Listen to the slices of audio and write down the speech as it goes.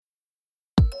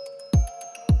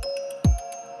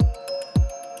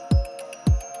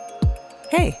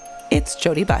Hey, it's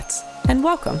Jody Butts, and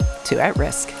welcome to At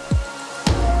Risk.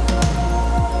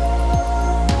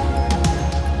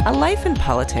 A life in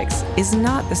politics is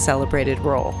not the celebrated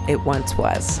role it once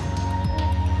was.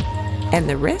 And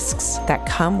the risks that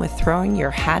come with throwing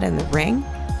your hat in the ring,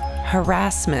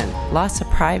 harassment, loss of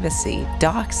privacy,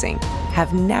 doxing,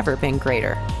 have never been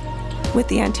greater. With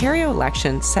the Ontario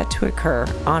election set to occur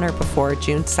on or before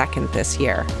June 2nd this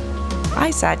year,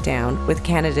 I sat down with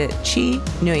candidate Chi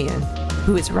Nguyen,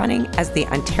 who is running as the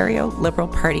Ontario Liberal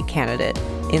Party candidate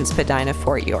in Spadina,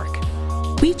 Fort York.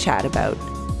 We chat about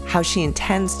how she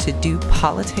intends to do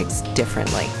politics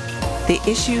differently, the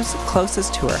issues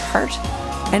closest to her heart,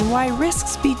 and why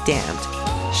risks be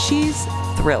damned. She's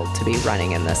thrilled to be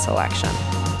running in this election.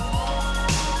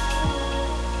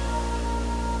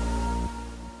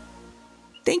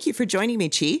 Thank you for joining me,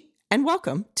 Chi, and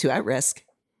welcome to At Risk.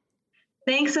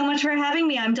 Thanks so much for having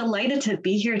me. I'm delighted to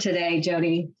be here today,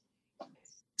 Jody.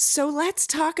 So let's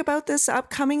talk about this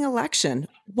upcoming election.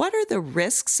 What are the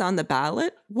risks on the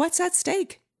ballot? What's at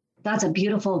stake? That's a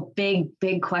beautiful, big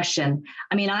question.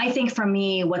 I mean, I think for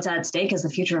me, what's at stake is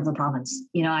the future of the province.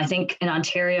 I think in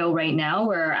Ontario right now,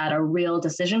 we're at a real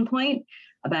decision point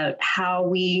about how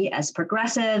we as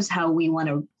progressives, how we want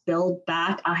to build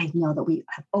back. I know that we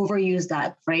have overused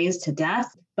that phrase to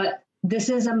death, but this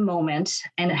is a moment,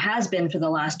 and it has been for the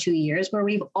last 2 years, where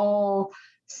we've all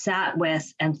sat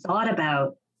with and thought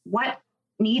about what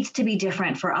needs to be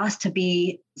different for us to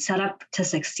be set up to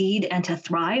succeed and to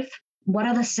thrive. What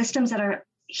are the systems that are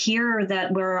here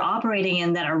that we're operating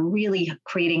in that are really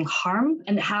creating harm?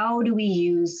 And how do we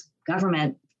use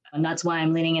government? And that's why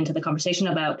I'm leaning into the conversation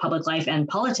about public life and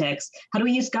politics. How do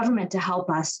we use government to help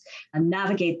us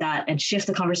navigate that and shift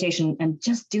the conversation and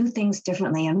just do things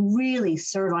differently and really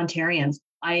serve Ontarians?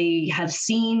 I have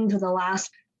seen for the last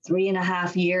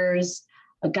 3.5 years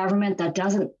a government that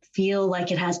doesn't feel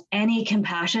like it has any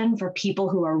compassion for people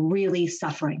who are really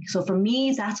suffering. So for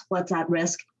me, that's what's at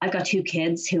risk. I've got 2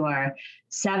 kids who are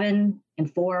 7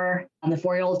 and 4, and the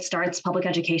 4-year-old starts public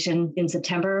education in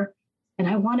September. And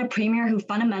I want a premier who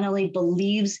fundamentally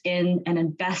believes in and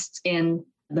invests in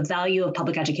the value of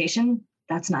public education.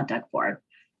 That's not Doug Ford.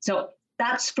 So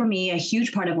that's, for me, a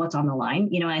huge part of what's on the line.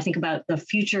 I think about the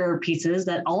future pieces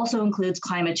that also includes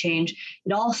climate change.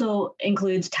 It also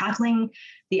includes tackling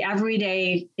the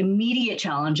everyday immediate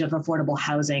challenge of affordable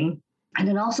housing. And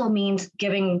it also means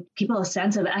giving people a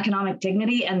sense of economic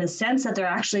dignity and the sense that they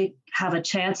actually have a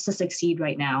chance to succeed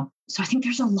right now. So I think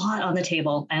there's a lot on the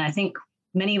table. And I think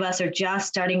many of us are just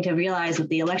starting to realize that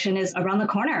the election is around the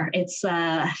corner. It's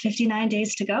 59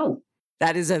 days to go.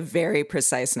 That is a very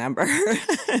precise number.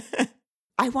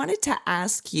 I wanted to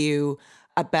ask you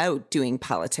about doing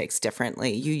politics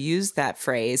differently. You used that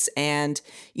phrase, and,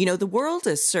 the world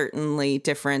is certainly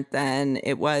different than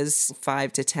it was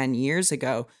 5 to 10 years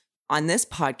ago. On this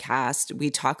podcast, we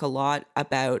talk a lot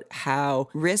about how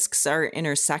risks are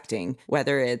intersecting,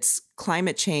 whether it's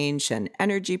climate change and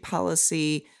energy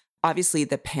policy. Obviously,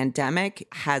 the pandemic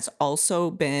has also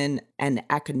been an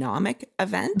economic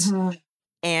event,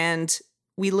 and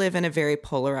we live in a very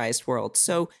polarized world.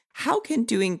 So how can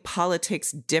doing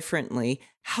politics differently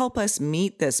help us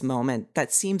meet this moment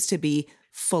that seems to be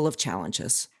full of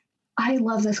challenges? I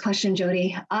love this question,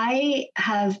 Jody. I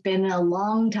have been a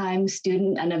long-time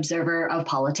student and observer of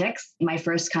politics. My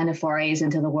first kind of forays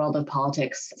into the world of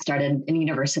politics started in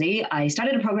university. I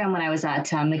started a program when I was at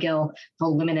McGill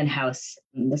called Women in House.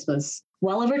 This was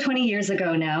well over 20 years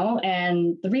ago now.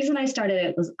 And the reason I started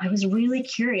it was I was really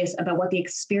curious about what the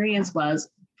experience was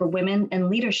for women in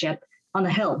leadership on the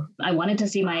Hill. I wanted to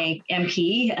see, my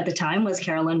MP at the time was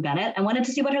Carolyn Bennett. I wanted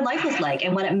to see what her life was like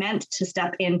and what it meant to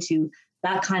step into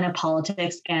that kind of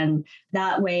politics and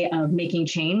that way of making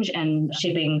change and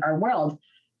shaping our world.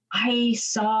 I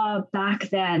saw back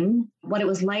then what it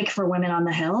was like for women on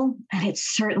the Hill, and it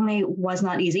certainly was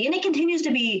not easy. And it continues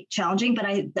to be challenging, but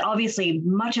obviously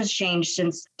much has changed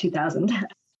since 2000.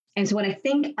 And so when I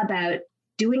think about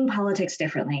doing politics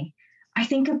differently, I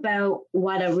think about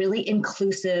what a really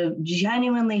inclusive,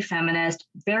 genuinely feminist,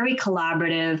 very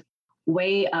collaborative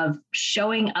way of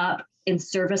showing up in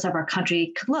service of our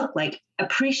country could look like.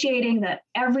 Appreciating that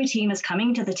every team is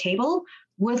coming to the table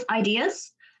with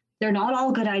ideas. They're not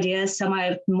all good ideas. Some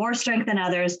have more strength than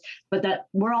others, but that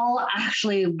we're all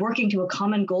actually working to a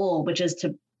common goal, which is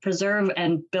to preserve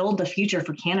and build the future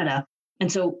for Canada. And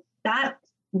so that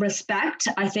respect,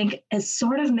 I think, is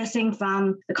sort of missing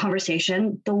from the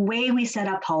conversation. The way we set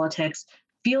up politics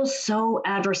feels so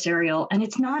adversarial, and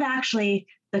it's not actually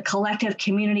the collective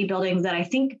community building that I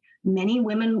think many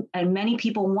women and many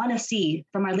people want to see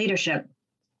from our leadership.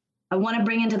 I want to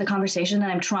bring into the conversation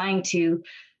that I'm trying to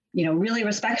really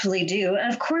respectfully do.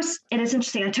 And of course, it is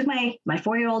interesting. I took my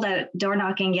 4-year-old out door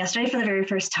knocking yesterday for the very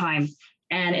first time.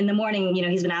 And in the morning,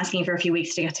 he's been asking for a few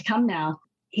weeks to get to come now.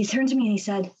 He turned to me and he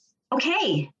said,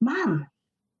 "Okay, Mom,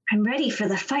 I'm ready for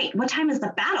the fight. What time is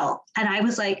the battle?" And I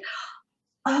was like,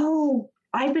 "Oh,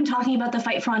 I've been talking about the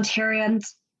fight for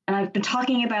Ontarians, and I've been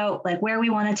talking about like where we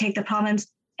want to take the province.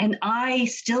 And I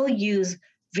still use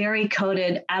very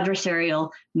coded, adversarial,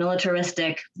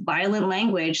 militaristic, violent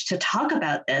language to talk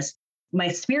about this. My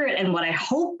spirit and what I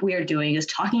hope we are doing is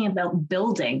talking about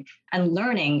building and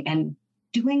learning, and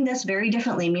doing this very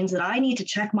differently means that I need to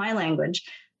check my language."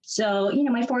 So,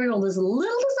 my 4-year-old is a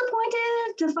little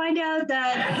disappointed to find out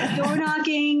that door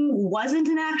knocking wasn't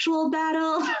an actual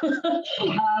battle.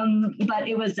 But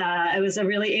it was a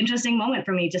really interesting moment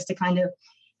for me just to kind of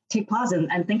take pause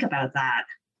and think about that.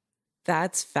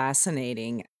 That's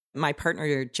fascinating. My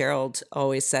partner, Gerald,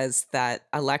 always says that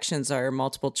elections are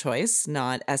multiple choice,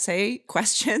 not essay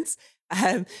questions.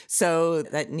 So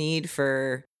that need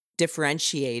for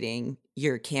differentiating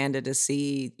your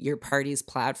candidacy, your party's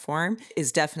platform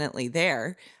is definitely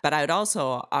there. But I would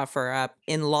also offer up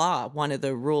in law, one of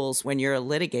the rules when you're a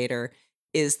litigator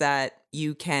is that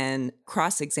you can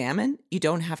cross-examine. You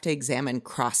don't have to examine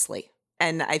crossly.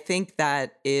 And I think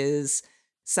that is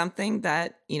something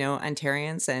that,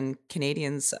 Ontarians and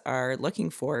Canadians are looking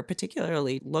for,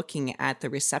 particularly looking at the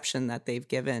reception that they've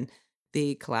given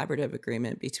the collaborative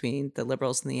agreement between the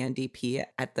Liberals and the NDP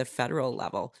at the federal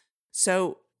level.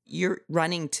 So you're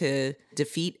running to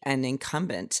defeat an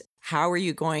incumbent. How are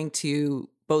you going to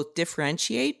both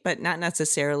differentiate, but not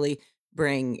necessarily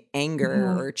bring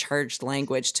anger or charged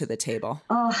language to the table?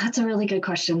 Oh, that's a really good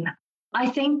question. I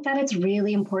think that it's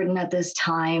really important at this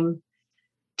time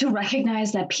to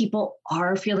recognize that people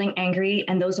are feeling angry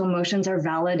and those emotions are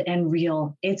valid and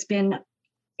real. It's been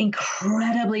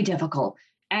incredibly difficult.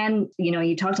 And,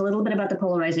 you talked a little bit about the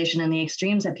polarization and the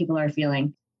extremes that people are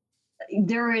feeling.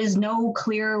 There is no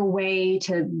clear way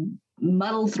to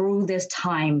muddle through this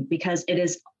time because it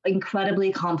is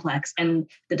incredibly complex, and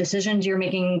the decisions you're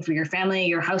making for your family,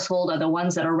 your household, are the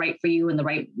ones that are right for you in the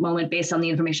right moment based on the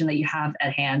information that you have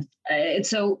at hand.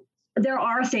 So there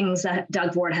are things that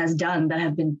Doug Ford has done that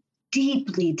have been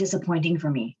deeply disappointing for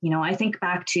me. I think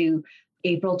back to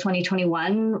April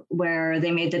 2021, where they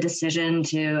made the decision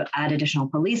to add additional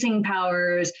policing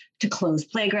powers, to close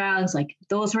playgrounds. Like,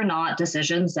 those were not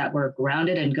decisions that were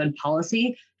grounded in good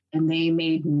policy. And they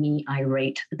made me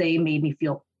irate. They made me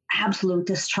feel absolute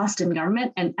distrust in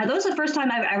government. And that was the first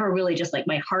time I've ever really just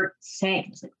my heart sank.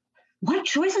 It's like, what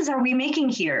choices are we making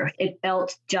here? It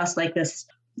felt just like this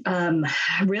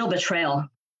real betrayal.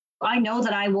 I know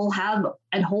that I will have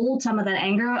and hold some of that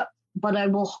anger, but I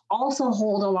will also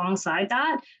hold alongside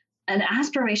that an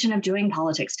aspiration of doing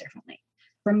politics differently.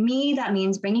 For me, that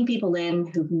means bringing people in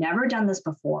who've never done this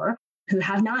before, who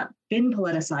have not been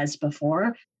politicized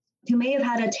before, who may have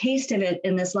had a taste of it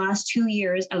in this last 2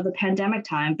 years of the pandemic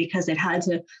time because they've had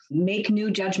to make new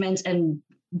judgments and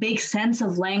make sense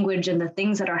of language and the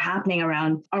things that are happening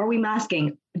around. Are we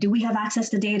masking? Do we have access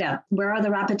to data? Where are the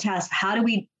rapid tests? How do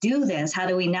we do this? How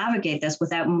do we navigate this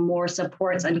without more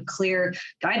supports and clear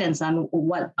guidance on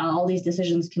what all these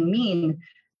decisions can mean?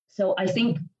 So I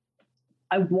think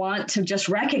I want to just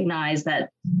recognize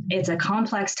that it's a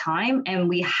complex time and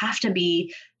we have to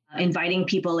be inviting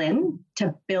people in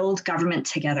to build government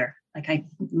together. Like, I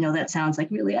know that sounds like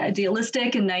really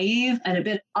idealistic and naive and a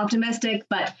bit optimistic,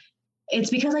 but it's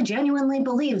because I genuinely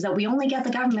believe that we only get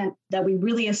the government that we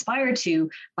really aspire to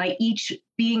by each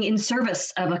being in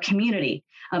service of a community,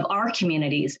 of our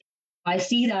communities. I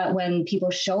see that when people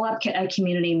show up at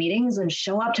community meetings and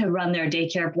show up to run their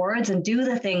daycare boards and do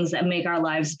the things that make our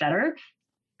lives better,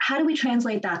 how do we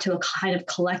translate that to a kind of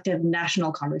collective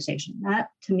national conversation? That,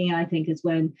 to me, I think is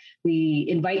when we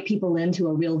invite people into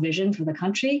a real vision for the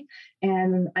country.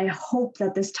 And I hope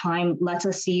that this time lets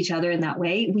us see each other in that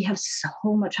way. We have so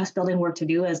much trust building work to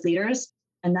do as leaders.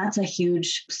 And that's a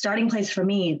huge starting place for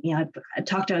me. I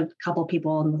talked to a couple of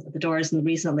people at the doors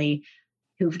recently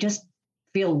who just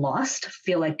feel lost,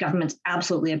 feel like government's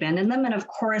absolutely abandoned them. And of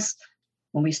course,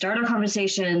 when we start our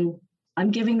conversation, I'm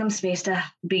giving them space to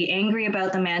be angry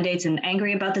about the mandates and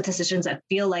angry about the decisions that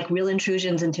feel like real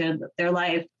intrusions into their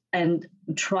life, and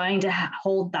trying to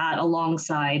hold that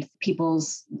alongside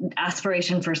people's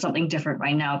aspiration for something different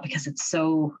right now because it's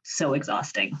so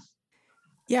exhausting.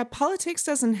 Yeah, politics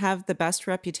doesn't have the best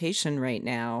reputation right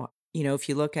now. If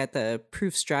you look at the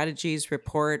Proof Strategies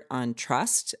report on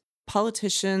trust,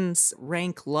 politicians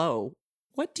rank low.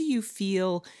 What do you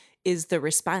feel is the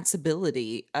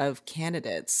responsibility of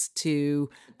candidates to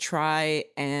try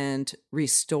and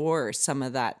restore some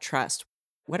of that trust?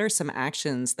 What are some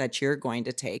actions that you're going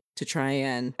to take to try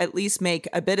and at least make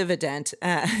a bit of a dent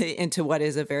into what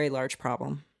is a very large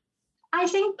problem? I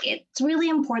think it's really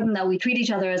important that we treat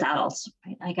each other as adults.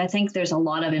 Right? Like, I think there's a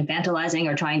lot of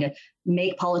infantilizing or trying to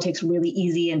make politics really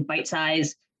easy and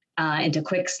bite-sized into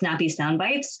quick, snappy sound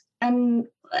bites. And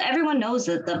everyone knows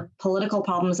that the political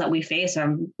problems that we face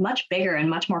are much bigger and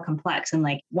much more complex. And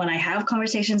like, when I have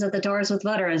conversations at the doors with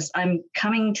voters, I'm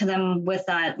coming to them with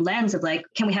that lens of like,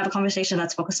 can we have a conversation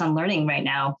that's focused on learning right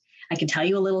now? I can tell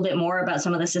you a little bit more about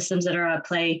some of the systems that are at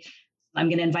play. I'm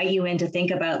going to invite you in to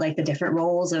think about like the different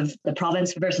roles of the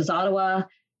province versus Ottawa,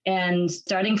 and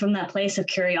starting from that place of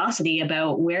curiosity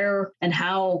about where and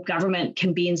how government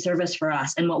can be in service for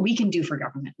us and what we can do for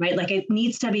government, right? Like, it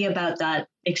needs to be about that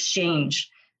exchange.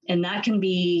 And that can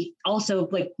be also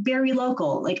like very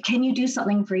local. Like, can you do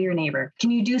something for your neighbor?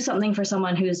 Can you do something for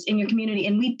someone who's in your community?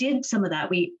 And we did some of that.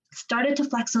 We started to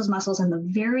flex those muscles in the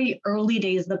very early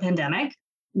days of the pandemic.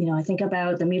 You know, I think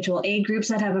about the mutual aid groups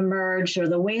that have emerged or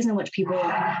the ways in which people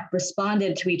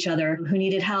responded to each other who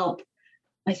needed help.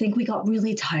 I think we got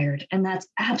really tired, and that's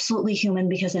absolutely human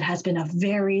because it has been a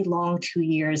very long 2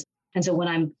 years. And so when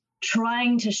I'm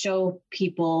trying to show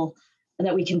people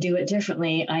that we can do it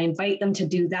differently, I invite them to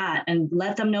do that and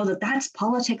let them know that that's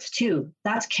politics too.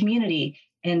 That's community.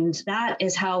 And that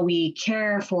is how we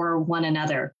care for one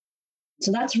another.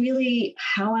 So that's really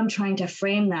how I'm trying to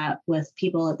frame that with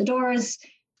people at the doors,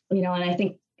 you know, and I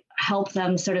think help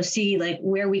them sort of see like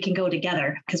where we can go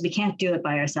together, because we can't do it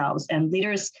by ourselves, and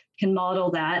leaders can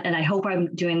model that. And I hope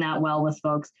I'm doing that well with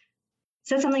folks.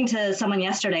 Said something to someone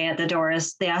yesterday at the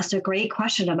doors. They asked a great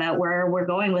question about where we're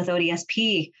going with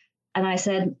ODSP. And I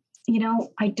said, you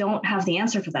know, I don't have the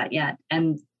answer for that yet.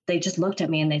 And they just looked at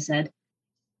me and they said,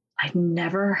 I've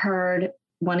never heard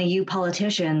one of you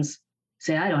politicians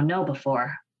say, I don't know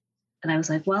before. And I was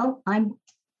like, well, I'm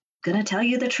going to tell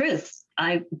you the truth.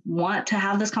 I want to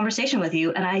have this conversation with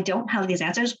you, and I don't have these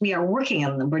answers. We are working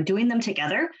on them. We're doing them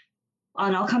together,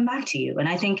 and I'll come back to you. And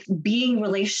I think being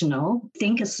relational, I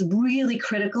think, is really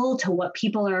critical to what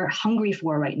people are hungry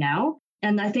for right now.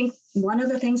 And I think one of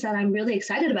the things that I'm really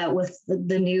excited about with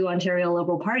the new Ontario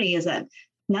Liberal Party is that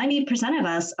 90% of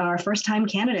us are first-time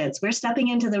candidates. We're stepping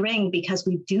into the ring because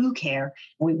we do care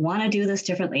and we want to do this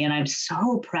differently. And I'm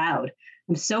so proud.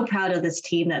 I'm so proud of this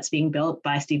team that's being built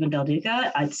by Stephen Del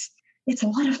Duca. It's a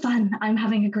lot of fun. I'm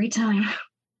having a great time.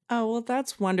 Oh, well,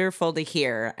 that's wonderful to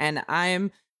hear. And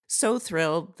I'm so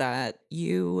thrilled that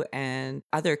you and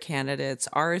other candidates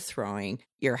are throwing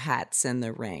your hats in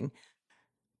the ring.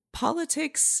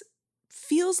 Politics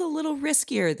feels a little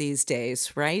riskier these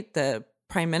days, right? The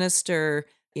Prime Minister,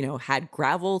 you know, had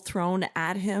gravel thrown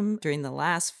at him during the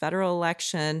last federal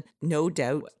election. No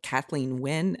doubt Kathleen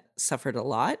Wynne suffered a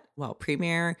lot while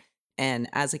Premier and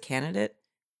as a candidate.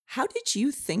 How did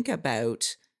you think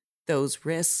about those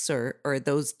risks or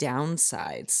those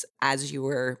downsides as you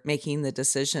were making the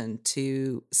decision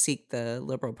to seek the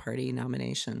Liberal Party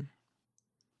nomination?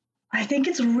 I think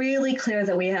it's really clear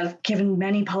that we have given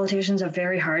many politicians a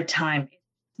very hard time.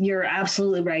 You're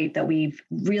absolutely right that we've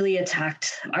really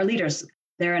attacked our leaders.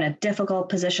 They're in a difficult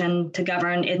position to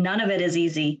govern, and none of it is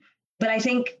easy. But I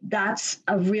think that's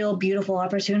a real beautiful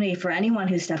opportunity for anyone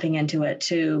who's stepping into it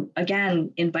to,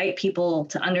 again, invite people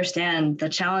to understand the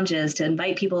challenges, to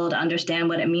invite people to understand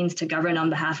what it means to govern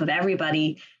on behalf of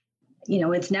everybody. You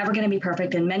know, it's never going to be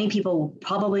perfect, and many people will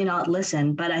probably not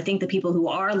listen. But I think the people who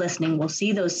are listening will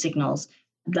see those signals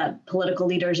that political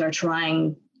leaders are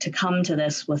trying to come to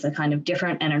this with a kind of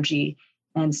different energy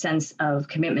and sense of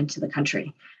commitment to the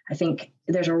country. I think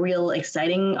there's a real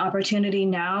exciting opportunity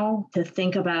now to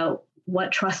think about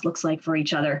what trust looks like for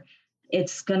each other.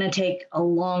 It's going to take a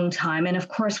long time. And of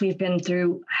course, we've been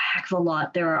through a heck of a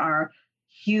lot. There are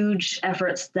huge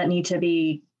efforts that need to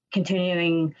be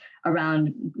continuing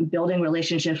around building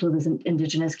relationships with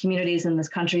Indigenous communities in this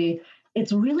country.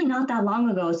 It's really not that long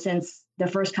ago since the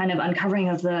first kind of uncovering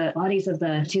of the bodies of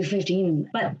the 215.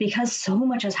 But because so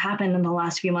much has happened in the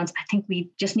last few months, I think we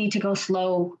just need to go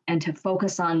slow and to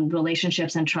focus on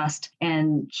relationships and trust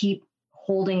and keep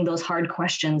holding those hard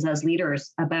questions as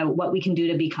leaders about what we can do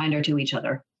to be kinder to each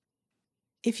other.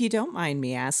 If you don't mind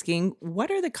me asking,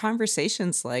 what are the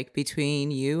conversations like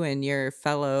between you and your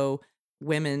fellow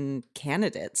women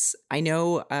candidates? I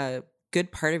know a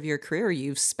good part of your career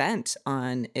you've spent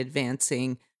on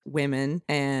advancing women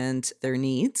and their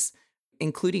needs,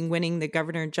 including winning the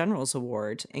Governor General's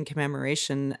Award in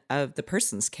commemoration of the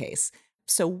Persons case.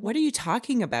 So what are you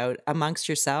talking about amongst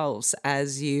yourselves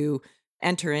as you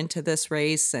enter into this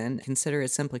race and consider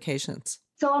its implications?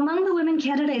 So among the women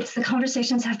candidates, the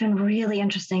conversations have been really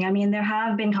interesting. I mean, there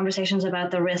have been conversations about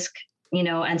the risk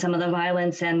and some of the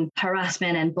violence and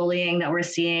harassment and bullying that we're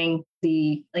seeing,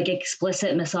 the like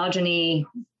explicit misogyny,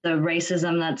 the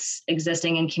racism that's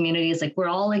existing in communities, like we're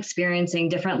all experiencing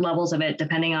different levels of it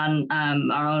depending on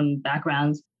our own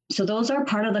backgrounds. So those are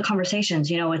part of the conversations.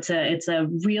 It's a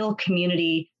real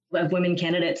community of women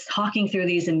candidates talking through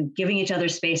these and giving each other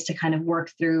space to kind of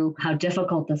work through how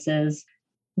difficult this is.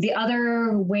 The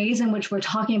other ways in which we're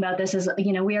talking about this is,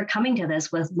 we are coming to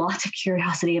this with lots of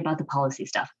curiosity about the policy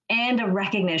stuff and a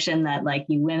recognition that like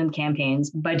you win campaigns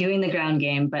by doing the ground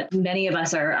game, but many of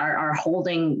us are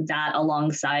holding that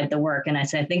alongside the work. And I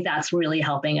think that's really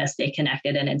helping us stay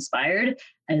connected and inspired,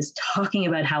 is talking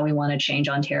about how we want to change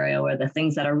Ontario or the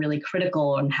things that are really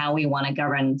critical and how we want to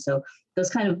govern. So those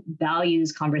kind of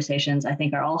values conversations, I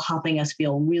think, are all helping us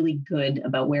feel really good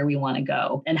about where we want to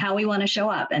go and how we want to show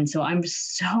up. And so I'm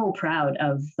so proud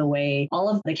of the way all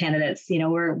of the candidates,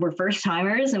 we're first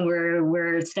timers and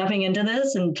we're stepping into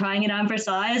this and trying it on for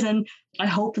size. And I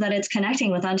hope that it's connecting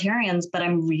with Ontarians, but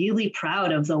I'm really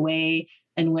proud of the way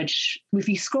in which, if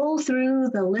you scroll through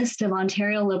the list of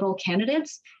Ontario Liberal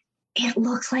candidates, it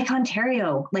looks like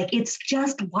Ontario. Like, it's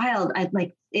just wild.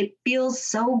 It feels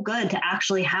so good to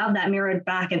actually have that mirrored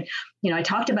back. And, I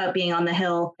talked about being on the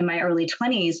Hill in my early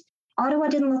 20s. Ottawa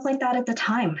didn't look like that at the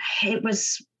time. It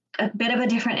was a bit of a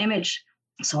different image.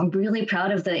 So I'm really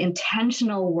proud of the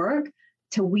intentional work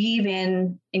to weave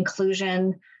in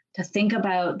inclusion, to think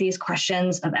about these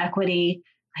questions of equity.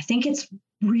 I think it's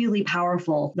really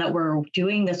powerful that we're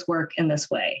doing this work in this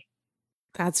way.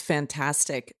 That's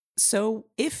fantastic. So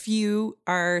if you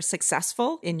are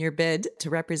successful in your bid to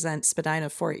represent Spadina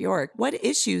Fort York, what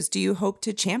issues do you hope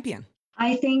to champion?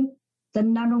 I think the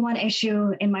number one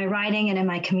issue in my riding and in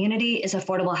my community is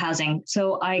affordable housing.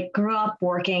 So I grew up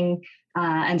working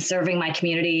and serving my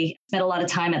community, spent a lot of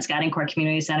time at Scadencourt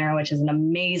Community Center, which is an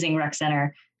amazing rec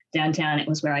center downtown. It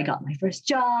was where I got my first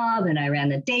job, and I ran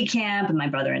the day camp, and my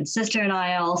brother and sister and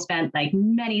I all spent like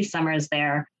many summers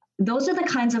there. Those are the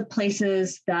kinds of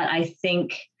places that I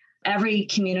think every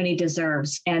community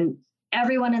deserves. And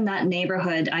everyone in that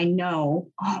neighborhood, I know,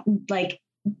 like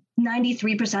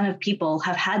 93% of people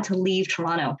have had to leave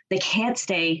Toronto. They can't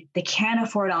stay. They can't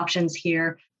afford options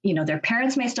here. Their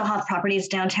parents may still have properties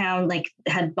downtown, like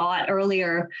had bought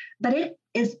earlier, but it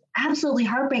is absolutely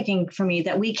heartbreaking for me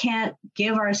that we can't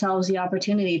give ourselves the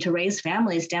opportunity to raise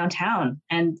families downtown.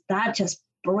 And that just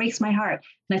breaks my heart.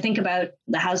 And I think about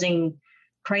the housing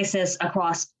crisis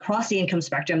across the income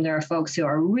spectrum. There are folks who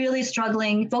are really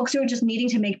struggling, folks who are just needing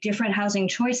to make different housing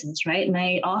choices, right? And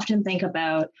I often think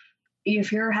about,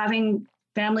 if you're having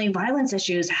family violence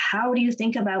issues, how do you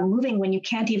think about moving when you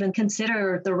can't even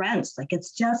consider the rents? Like,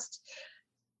 it's just,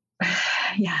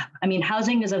 yeah. I mean,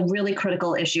 housing is a really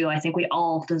critical issue. I think we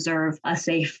all deserve a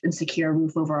safe and secure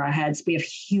roof over our heads. We have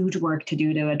huge work to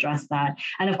do to address that.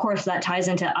 And of course, that ties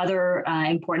into other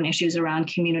important issues around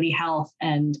community health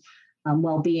and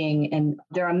well-being. And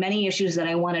there are many issues that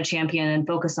I want to champion and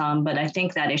focus on, but I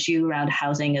think that issue around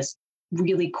housing is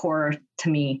really core to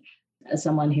me as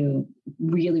someone who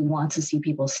really wants to see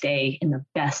people stay in the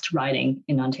best riding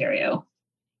in Ontario.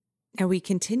 And we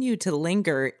continue to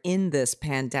linger in this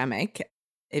pandemic.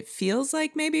 It feels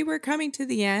like maybe we're coming to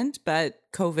the end, but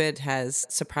COVID has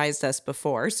surprised us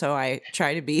before. So I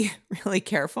try to be really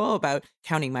careful about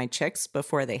counting my chicks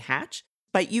before they hatch.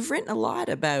 But you've written a lot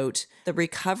about the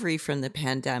recovery from the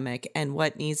pandemic and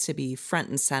what needs to be front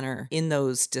and center in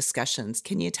those discussions.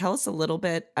 Can you tell us a little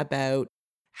bit about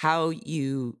how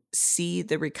you see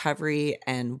the recovery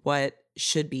and what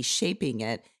should be shaping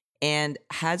it? And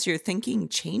has your thinking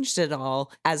changed at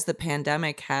all as the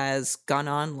pandemic has gone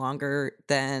on longer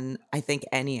than I think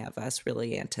any of us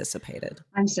really anticipated?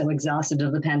 I'm so exhausted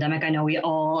of the pandemic. I know we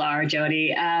all are,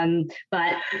 Jody.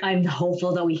 But I'm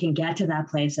hopeful that we can get to that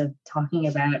place of talking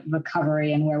about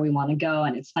recovery and where we want to go.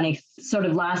 And it's funny, sort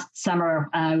of last summer,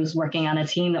 I was working on a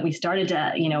team that we started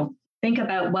to, think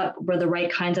about what were the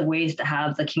right kinds of ways to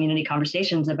have the community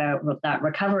conversations about that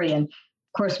recovery. And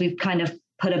of course, we've kind of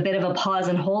put a bit of a pause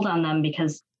and hold on them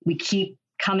because we keep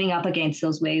coming up against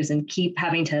those waves and keep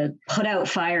having to put out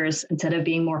fires instead of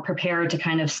being more prepared to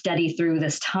kind of steady through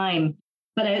this time.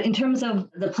 But in terms of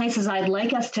the places I'd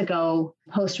like us to go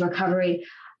post-recovery,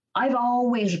 I've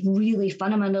always really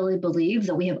fundamentally believed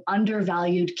that we have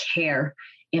undervalued care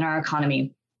in our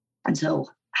economy. And so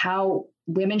how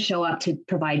women show up to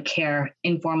provide care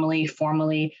informally,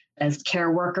 formally, as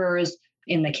care workers,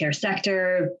 in the care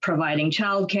sector, providing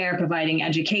childcare, providing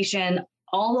education,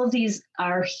 All of these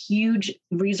are huge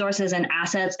resources and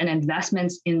assets and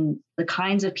investments in the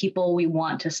kinds of people we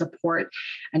want to support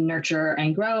and nurture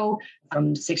and grow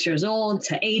from 6 years old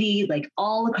to 80, like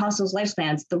all across those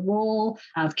lifespans. The role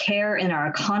of care in our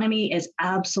economy is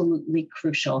absolutely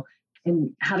crucial.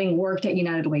 And having worked at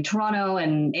United Way Toronto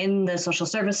and in the social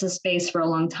services space for a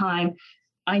long time,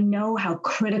 I know how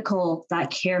critical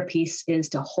that care piece is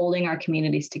to holding our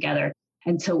communities together.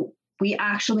 And so we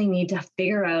actually need to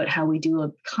figure out how we do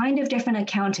a kind of different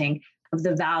accounting of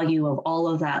the value of all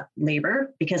of that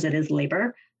labor, because it is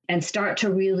labor, and start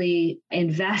to really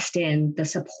invest in the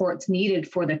supports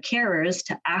needed for the carers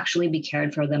to actually be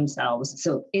cared for themselves.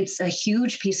 So it's a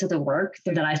huge piece of the work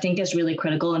that I think is really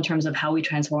critical in terms of how we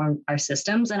transform our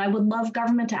systems. And I would love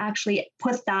government to actually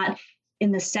put that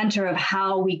in the center of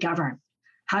how we govern.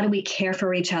 How do we care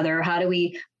for each other? How do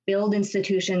we build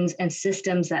institutions and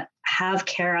systems that have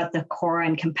care at the core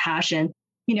and compassion?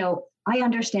 You know, I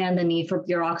understand the need for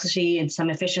bureaucracy and some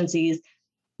efficiencies,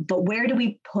 but where do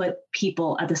we put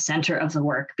people at the center of the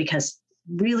work? Because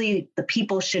really the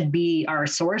people should be our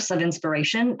source of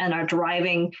inspiration and our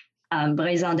driving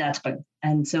raison d'etre.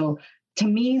 And so to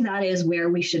me, that is where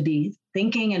we should be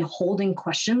thinking and holding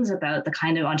questions about the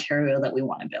kind of Ontario that we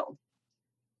want to build.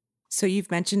 So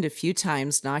you've mentioned a few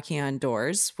times knocking on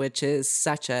doors, which is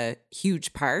such a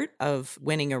huge part of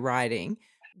winning a riding.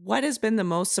 What has been the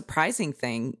most surprising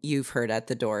thing you've heard at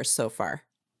the door so far?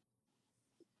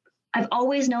 I've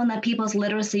always known that people's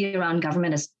literacy around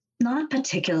government is not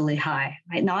particularly high,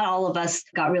 right? Not all of us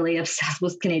got really obsessed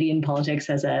with Canadian politics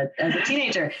as a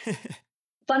teenager.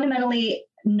 Fundamentally,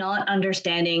 not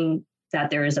understanding that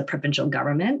there is a provincial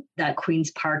government, that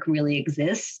Queen's Park really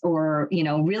exists, or, you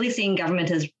know, really seeing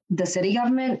government as the city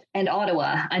government and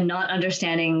Ottawa and not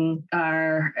understanding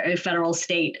our federal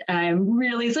state. I'm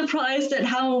really surprised at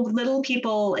how little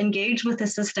people engage with the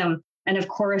system. And of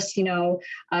course, you know,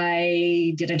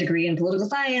 I did a degree in political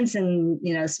science and,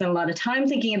 you know, spent a lot of time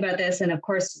thinking about this. And of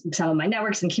course, some of my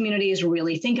networks and communities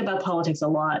really think about politics a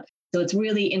lot. So it's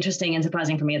really interesting and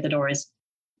surprising for me at the door is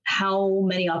how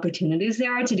many opportunities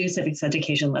there are to do civics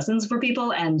education lessons for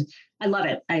people. And I love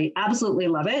it. I absolutely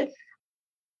love it.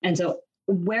 And so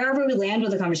wherever we land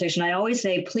with the conversation, I always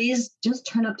say, please just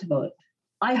turn up to vote.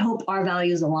 I hope our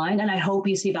values align, and I hope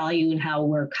you see value in how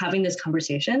we're having this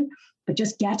conversation, but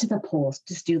just get to the polls.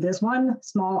 Just do this one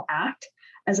small act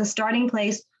as a starting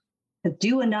place, to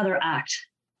do another act,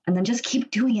 and then just keep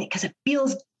doing it because it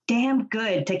feels damn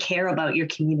good to care about your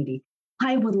community.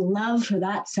 I would love for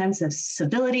that sense of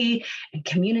civility and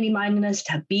community mindedness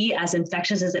to be as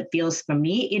infectious as it feels for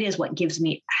me. It is what gives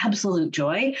me absolute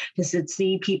joy to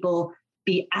see people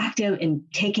be active in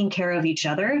taking care of each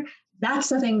other. That's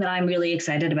the thing that I'm really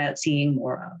excited about seeing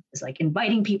more of, is like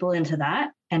inviting people into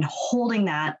that and holding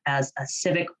that as a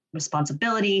civic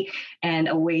responsibility and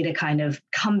a way to kind of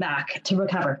come back to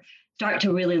recover, start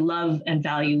to really love and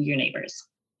value your neighbors.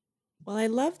 Well, I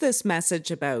love this message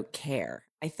about care.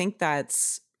 I think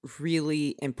that's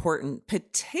really important,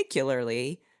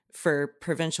 particularly for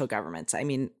provincial governments. I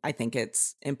mean, I think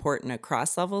it's important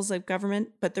across levels of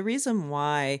government, but the reason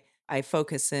why I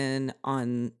focus in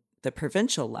on the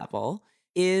provincial level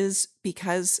is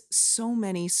because so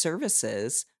many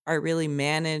services are really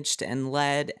managed and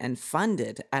led and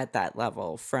funded at that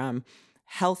level, from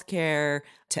healthcare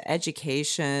to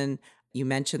education. You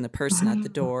mentioned the person at the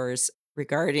doors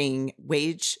regarding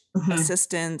wage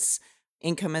assistance,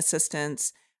 income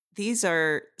assistance. These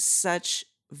are such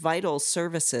vital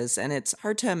services, and it's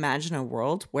hard to imagine a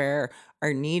world where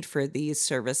our need for these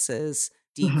services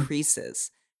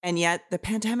decreases. And yet the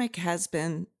pandemic has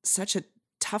been such a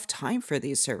tough time for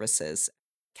these services.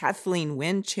 Kathleen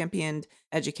Wynne championed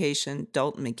education.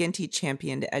 Dalton McGuinty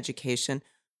championed education.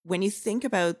 When you think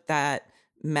about that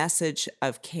message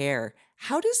of care,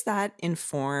 how does that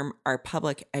inform our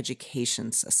public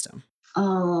education system?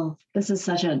 Oh, this is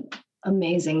such an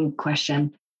amazing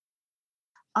question.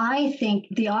 I think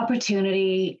the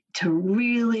opportunity to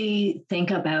really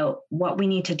think about what we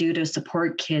need to do to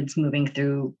support kids moving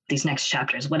through these next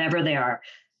chapters, whatever they are,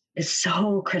 is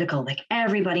so critical. Like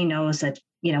everybody knows that,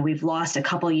 you know, we've lost a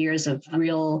couple of years of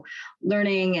real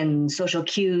learning and social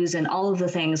cues and all of the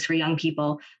things for young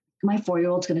people. My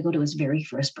 4-year-old's going to go to his very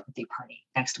first birthday party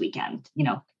next weekend. You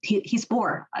know, he's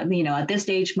 4. You know, at this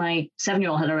stage, my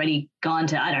 7-year-old had already gone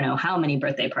to, I don't know how many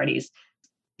birthday parties.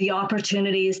 The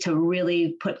opportunities to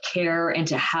really put care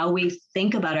into how we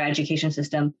think about our education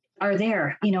system are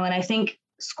there, you know, and I think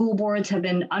school boards have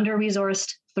been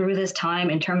under-resourced through this time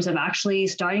in terms of actually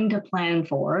starting to plan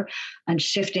for and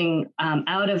shifting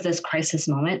out of this crisis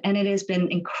moment. And it has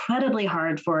been incredibly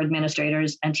hard for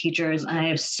administrators and teachers. And I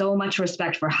have so much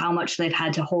respect for how much they've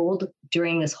had to hold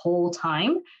during this whole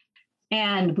time.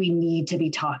 And we need to be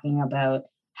talking about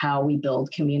how we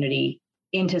build community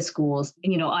into schools.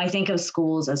 I think of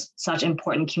schools as such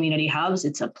important community hubs.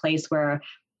 It's a place where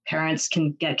parents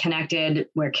can get connected,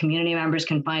 where community members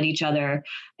can find each other.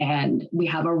 And we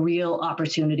have a real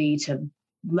opportunity to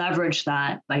leverage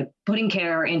that by putting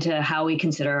care into how we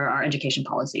consider our education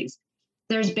policies.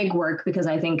 There's big work because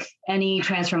I think any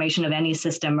transformation of any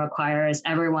system requires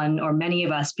everyone or many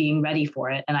of us being ready for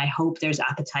it. And I hope there's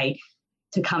appetite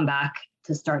to come back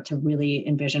to start to really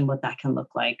envision what that can look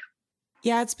like.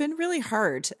 Yeah, it's been really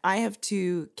hard. I have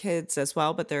 2 kids as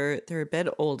well, but they're a bit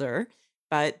older.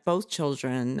 But both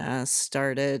children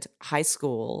started high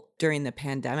school during the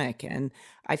pandemic, and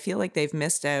I feel like they've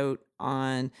missed out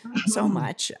on so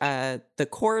much, the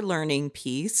core learning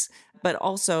piece, but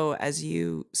also, as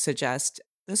you suggest,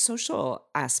 the social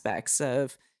aspects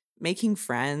of making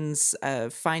friends,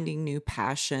 of finding new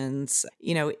passions.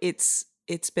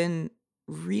 It's been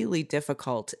really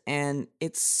difficult, and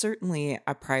it's certainly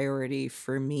a priority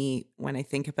for me when I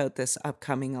think about this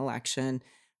upcoming election,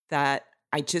 that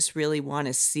I just really want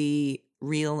to see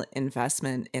real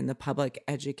investment in the public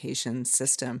education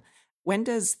system. When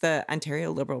does the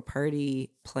Ontario Liberal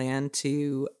Party plan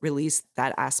to release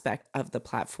that aspect of the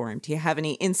platform? Do you have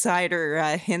any insider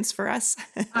hints for us?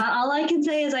 All I can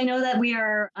say is I know that we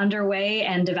are underway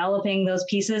and developing those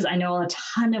pieces. I know a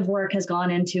ton of work has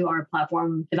gone into our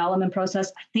platform development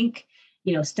process. I think,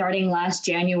 starting last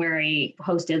January,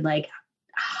 hosted like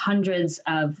hundreds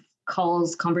of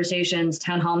calls, conversations,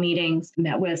 town hall meetings,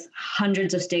 met with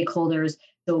hundreds of stakeholders.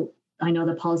 So I know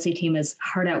the policy team is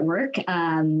hard at work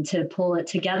to pull it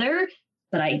together,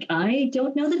 but I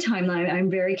don't know the timeline. I'm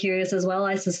very curious as well.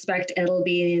 I suspect it'll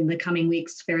be in the coming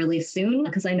weeks fairly soon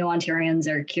because I know Ontarians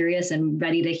are curious and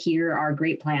ready to hear our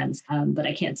great plans, but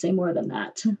I can't say more than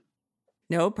that.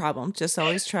 No problem. Just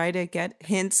always try to get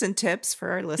hints and tips for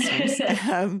our listeners.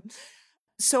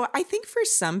 So I think for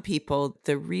some people,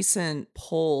 the recent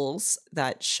polls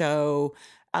that show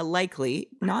a likely,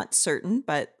 not certain,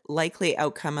 but likely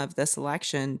outcome of this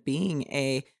election being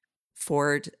a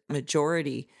Ford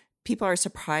majority, people are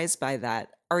surprised by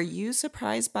that. Are you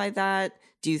surprised by that?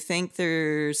 Do you think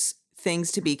there's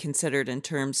things to be considered in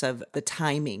terms of the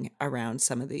timing around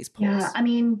some of these polls? Yeah, I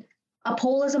mean, a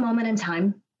poll is a moment in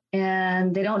time,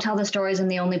 and they don't tell the stories,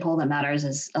 and the only poll that matters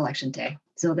is election day.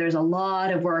 So there's a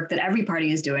lot of work that every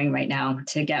party is doing right now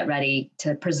to get ready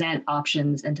to present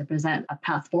options and to present a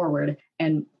path forward.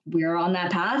 And we're on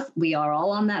that path. We are all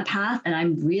on that path. And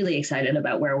I'm really excited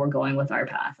about where we're going with our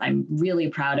path. I'm really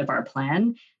proud of our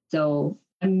plan. So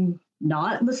I'm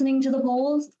not listening to the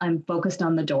polls. I'm focused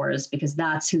on the doors because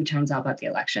that's who turns up at the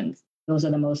elections. Those are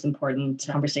the most important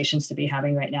conversations to be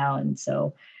having right now. And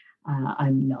so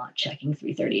I'm not checking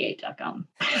 338.com.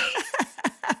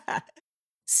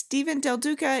 Stephen Del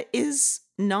Duca is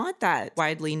not that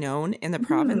widely known in the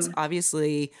province.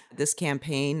 Obviously, this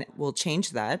campaign will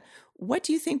change that. What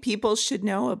do you think people should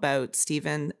know about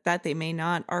Stephen that they may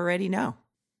not already know?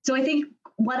 So I think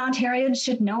what Ontarians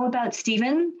should know about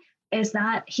Stephen is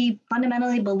that he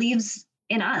fundamentally believes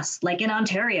in us, like in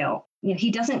Ontario.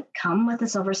 He doesn't come with a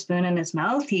silver spoon in his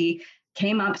mouth. He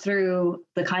came up through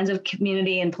the kinds of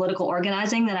community and political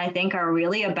organizing that I think are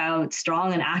really about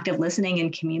strong and active listening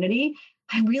and community.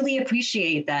 I really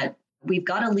appreciate that we've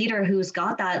got a leader who's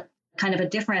got that kind of a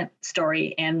different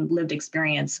story and lived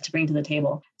experience to bring to the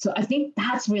table. So I think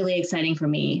that's really exciting for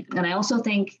me. And I also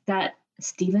think that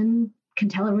Stephen can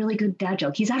tell a really good dad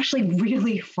joke. He's actually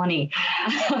really funny.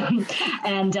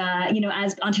 And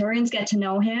as Ontarians get to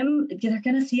know him, they're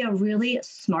going to see a really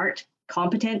smart,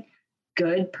 competent,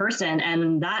 good person.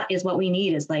 And that is what we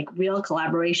need, is like real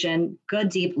collaboration, good,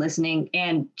 deep listening,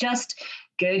 and just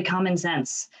good common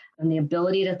sense and the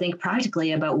ability to think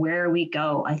practically about where we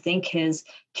go. I think his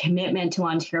commitment to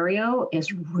Ontario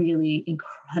is really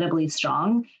incredibly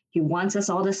strong. He wants us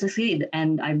all to succeed.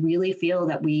 And I really feel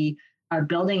that we are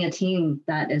building a team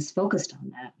that is focused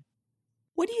on that.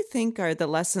 What do you think are the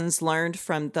lessons learned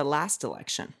from the last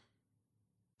election?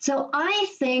 So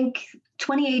I think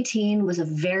 2018 was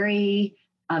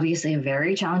obviously a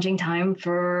very challenging time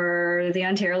for the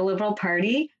Ontario Liberal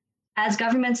Party. As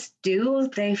governments do,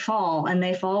 they fall, and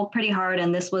they fall pretty hard.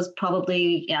 And this was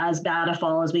probably as bad a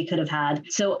fall as we could have had.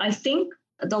 So I think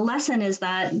the lesson is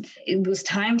that it was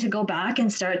time to go back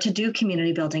and start to do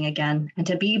community building again, and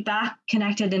to be back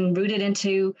connected and rooted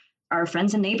into our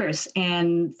friends and neighbors.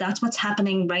 And that's what's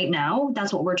happening right now.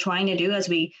 That's what we're trying to do as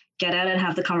we get out and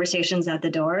have the conversations at the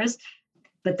doors.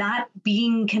 But that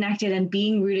being connected and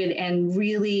being rooted and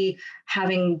really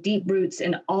having deep roots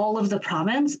in all of the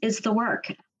province is the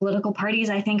work. Political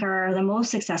parties, I think, are the most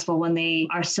successful when they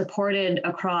are supported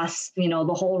across,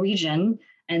 the whole region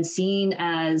and seen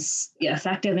as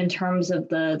effective in terms of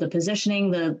the positioning,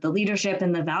 the leadership,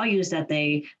 and the values that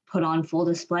they put on full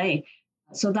display.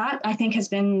 So that, I think, has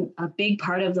been a big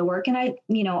part of the work. And I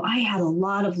had a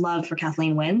lot of love for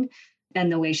Kathleen Wynne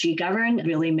and the way she governed.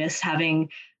 Really miss having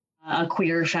a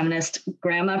queer feminist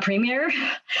grandma premier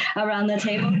around the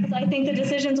table, because I think the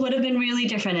decisions would have been really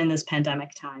different in this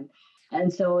pandemic time.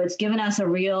 And so it's given us a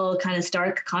real kind of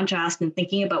stark contrast in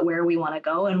thinking about where we want to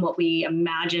go and what we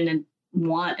imagine and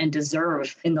want and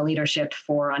deserve in the leadership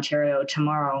for Ontario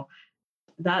tomorrow.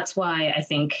 That's why I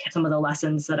think some of the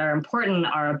lessons that are important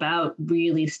are about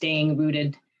really staying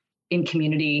rooted in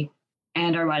community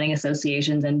and our riding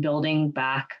associations and building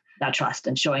back that trust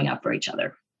and showing up for each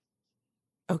other.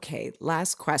 Okay,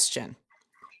 last question.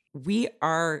 We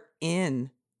are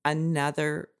in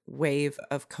another wave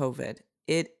of COVID.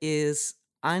 It is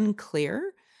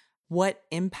unclear what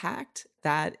impact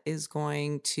that is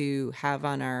going to have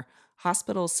on our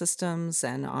hospital systems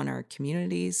and on our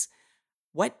communities.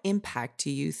 What impact do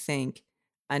you think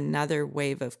another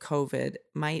wave of COVID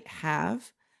might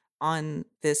have on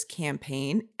this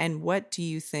campaign? And what do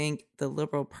you think the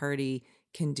Liberal Party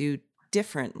can do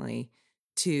differently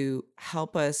to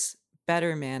help us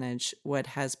better manage what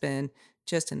has been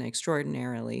just an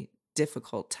extraordinarily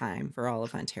difficult time for all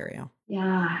of Ontario?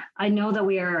 Yeah, I know that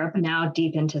we are now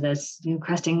deep into this new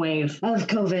cresting wave of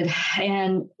COVID,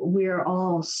 and we're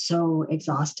all so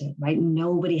exhausted, right?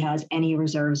 Nobody has any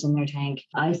reserves in their tank.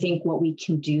 I think what we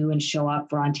can do and show up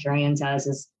for Ontarians as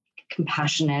is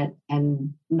compassionate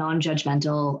and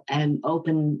non-judgmental and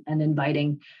open and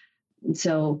inviting.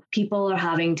 So people are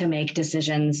having to make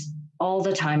decisions all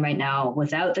the time right now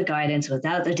without the guidance,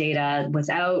 without the data,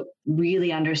 without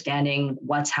really understanding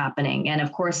what's happening. And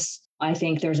of course, I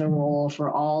think there's a role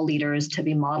for all leaders to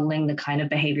be modeling the kind of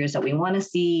behaviors that we want to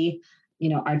see.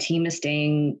 Our team is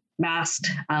staying masked.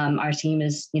 Our team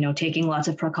is, taking lots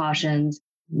of precautions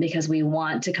because we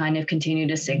want to kind of continue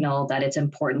to signal that it's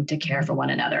important to care for one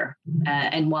another.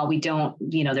 And while we don't,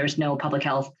 there's no public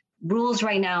health rules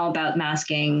right now about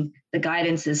masking, the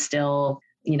guidance is still,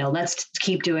 let's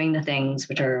keep doing the things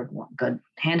which are good,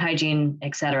 hand hygiene,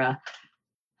 et cetera.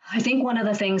 I think one of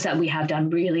the things that we have done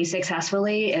really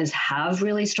successfully is have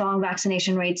really strong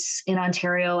vaccination rates in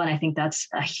Ontario. And I think that's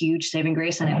a huge saving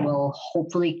grace, and it will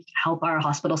hopefully help our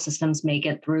hospital systems make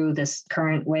it through this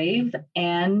current wave.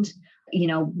 And,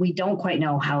 we don't quite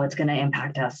know how it's going to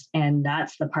impact us. And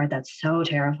that's the part that's so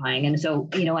terrifying. And so,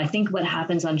 I think what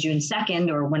happens on June 2nd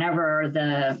or whenever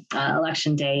the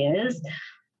election day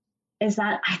is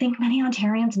that I think many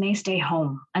Ontarians may stay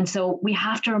home. And so we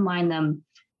have to remind them,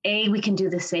 A, we can do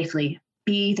this safely.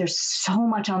 B, there's so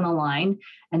much on the line.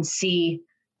 And C,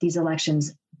 these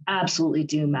elections absolutely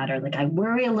do matter. Like, I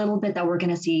worry a little bit that we're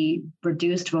going to see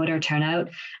reduced voter turnout.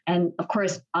 And of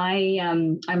course,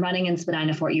 I'm running in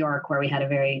Spadina, Fort York, where we had a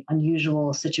very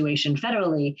unusual situation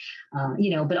federally,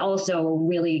 but also a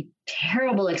really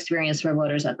terrible experience for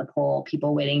voters at the poll,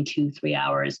 people waiting 2-3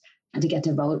 hours to get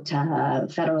to vote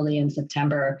federally in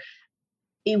September.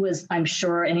 It was, I'm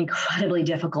sure, an incredibly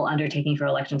difficult undertaking for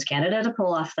Elections Canada to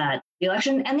pull off that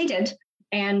election, and they did.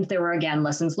 And there were, again,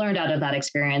 lessons learned out of that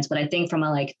experience. But I think from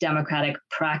a democratic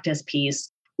practice piece,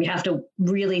 we have to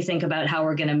really think about how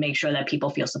we're going to make sure that people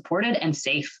feel supported and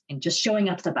safe in just showing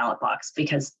up to the ballot box,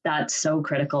 because that's so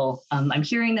critical. I'm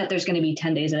hearing that there's going to be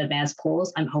 10 days in advance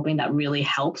polls. I'm hoping that really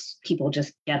helps people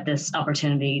just get this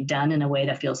opportunity done in a way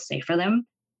that feels safe for them.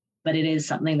 But it is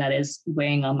something that is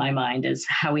weighing on my mind, is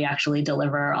how we actually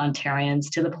deliver Ontarians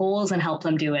to the polls and help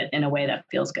them do it in a way that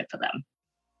feels good for them.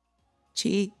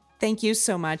 Chi, thank you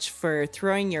so much for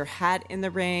throwing your hat in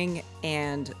the ring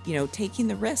and, taking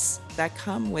the risks that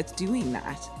come with doing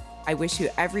that. I wish you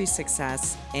every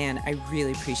success, and I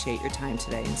really appreciate your time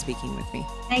today and speaking with me.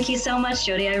 Thank you so much,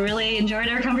 Jody. I really enjoyed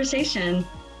our conversation.